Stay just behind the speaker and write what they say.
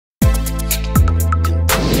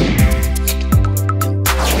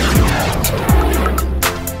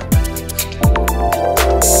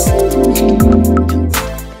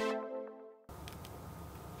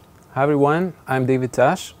Hi everyone, I'm David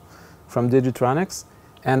Tash from Digitronics,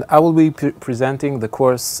 and I will be presenting the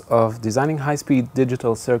course of Designing High-Speed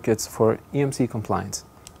Digital Circuits for EMC Compliance.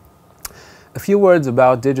 A few words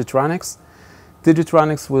about Digitronics.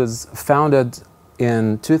 Digitronics was founded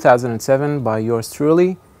in 2007 by yours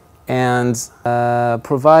truly and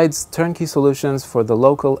provides turnkey solutions for the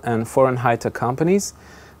local and foreign high-tech companies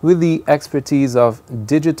with the expertise of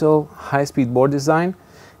digital high-speed board design,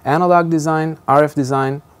 analog design, RF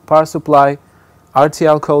design, power supply,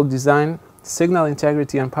 RTL code design, signal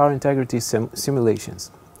integrity and power integrity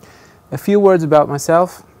simulations. A few words about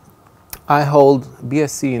myself. I hold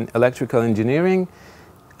BSc in Electrical Engineering,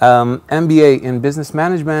 MBA in Business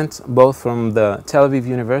Management, both from the Tel Aviv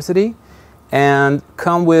University, and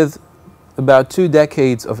come with about 2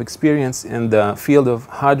 decades of experience in the field of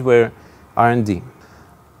hardware R&D.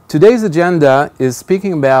 Today's agenda is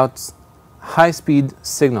speaking about high-speed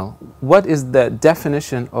signal. What is the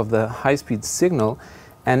definition of the high-speed signal?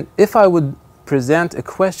 And if I would present a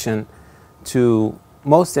question to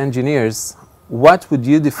most engineers, what would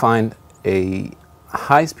you define a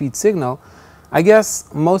high-speed signal? I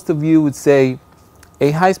guess most of you would say a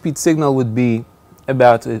high-speed signal would be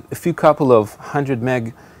about a few couple of 100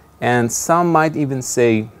 meg, and some might even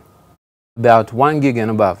say about 1 gig and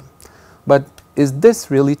above. But is this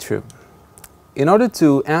really true? In order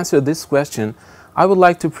to answer this question, I would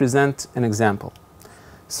like to present an example.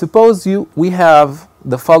 Suppose we have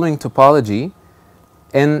the following topology.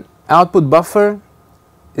 An output buffer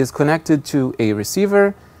is connected to a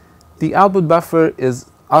receiver. The output buffer is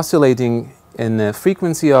oscillating in a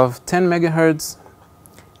frequency of 10 megahertz,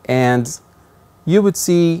 and you would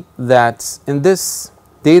see that in this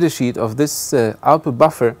data sheet of this output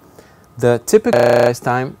buffer, the typical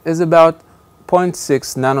time is about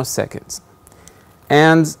 0.6 nanoseconds.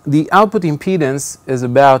 And the output impedance is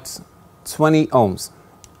about 20 ohms.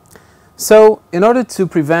 So in order to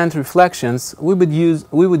prevent reflections, we would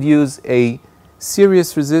use a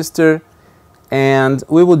series resistor, and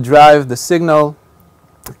we would drive the signal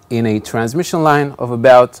in a transmission line of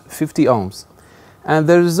about 50 ohms. And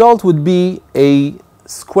the result would be a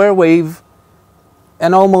square wave,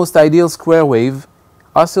 an almost ideal square wave,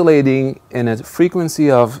 oscillating in a frequency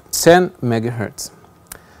of 10 megahertz.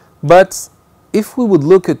 But if we would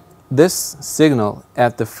look at this signal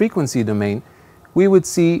at the frequency domain, we would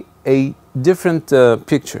see a different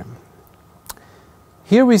picture.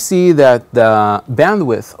 Here we see that the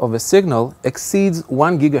bandwidth of a signal exceeds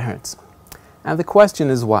 1 gigahertz. And the question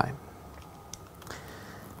is why?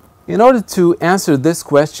 In order to answer this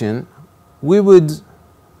question, we would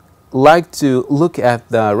like to look at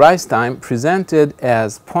the rise time presented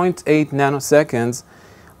as 0.8 nanoseconds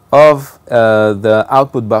of the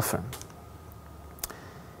output buffer.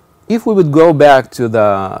 If we would go back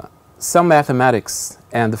to some mathematics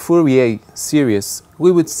and the Fourier series,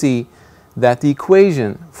 we would see that the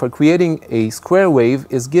equation for creating a square wave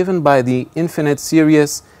is given by the infinite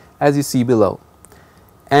series, as you see below.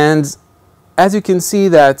 And as you can see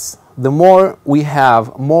that the more we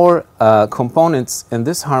have more components in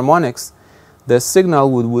this harmonics, the signal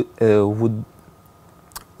would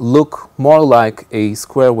look more like a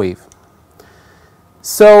square wave.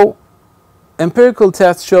 So empirical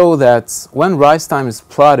tests show that when rise time is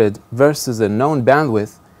plotted versus a known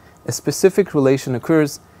bandwidth, a specific relation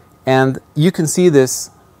occurs, and you can see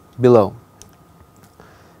this below.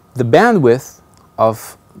 The bandwidth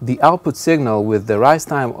of the output signal with the rise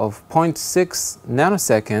time of 0.6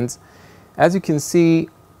 nanoseconds, as you can see,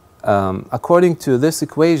 according to this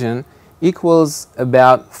equation, equals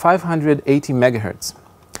about 580 megahertz.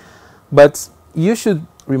 But you should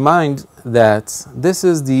remind that this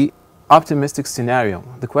is the optimistic scenario.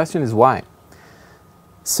 The question is why?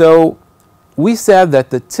 So we said that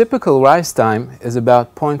the typical rise time is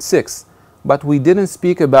about 0.6, but we didn't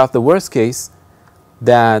speak about the worst case,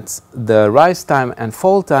 that the rise time and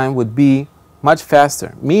fall time would be much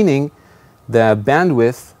faster, meaning the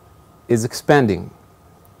bandwidth is expanding.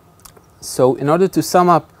 So in order to sum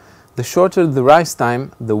up, the shorter the rise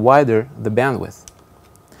time, the wider the bandwidth.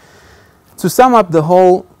 To sum up the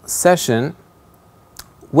whole session,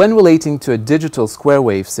 when relating to a digital square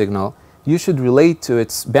wave signal, you should relate to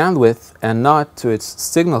its bandwidth and not to its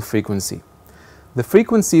signal frequency. The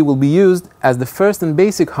frequency will be used as the first and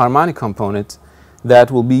basic harmonic component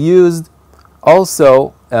that will be used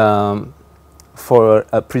also for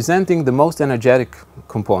presenting the most energetic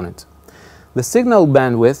component. The signal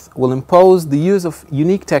bandwidth will impose the use of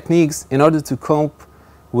unique techniques in order to cope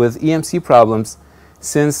with EMC problems,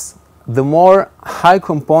 since the more high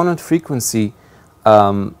component frequency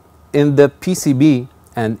in the PCB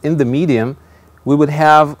and in the medium, we would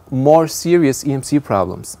have more serious EMC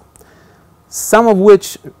problems. some of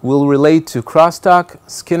which will relate to crosstalk,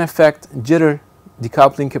 skin effect, jitter,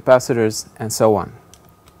 decoupling capacitors, and so on.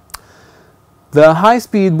 The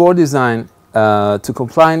high-speed board design to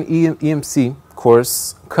Compliant EMC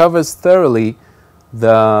course covers thoroughly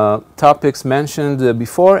the topics mentioned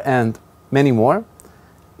before and many more.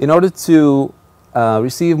 In order to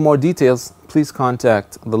receive more details, please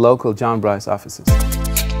contact the local John Bryce offices.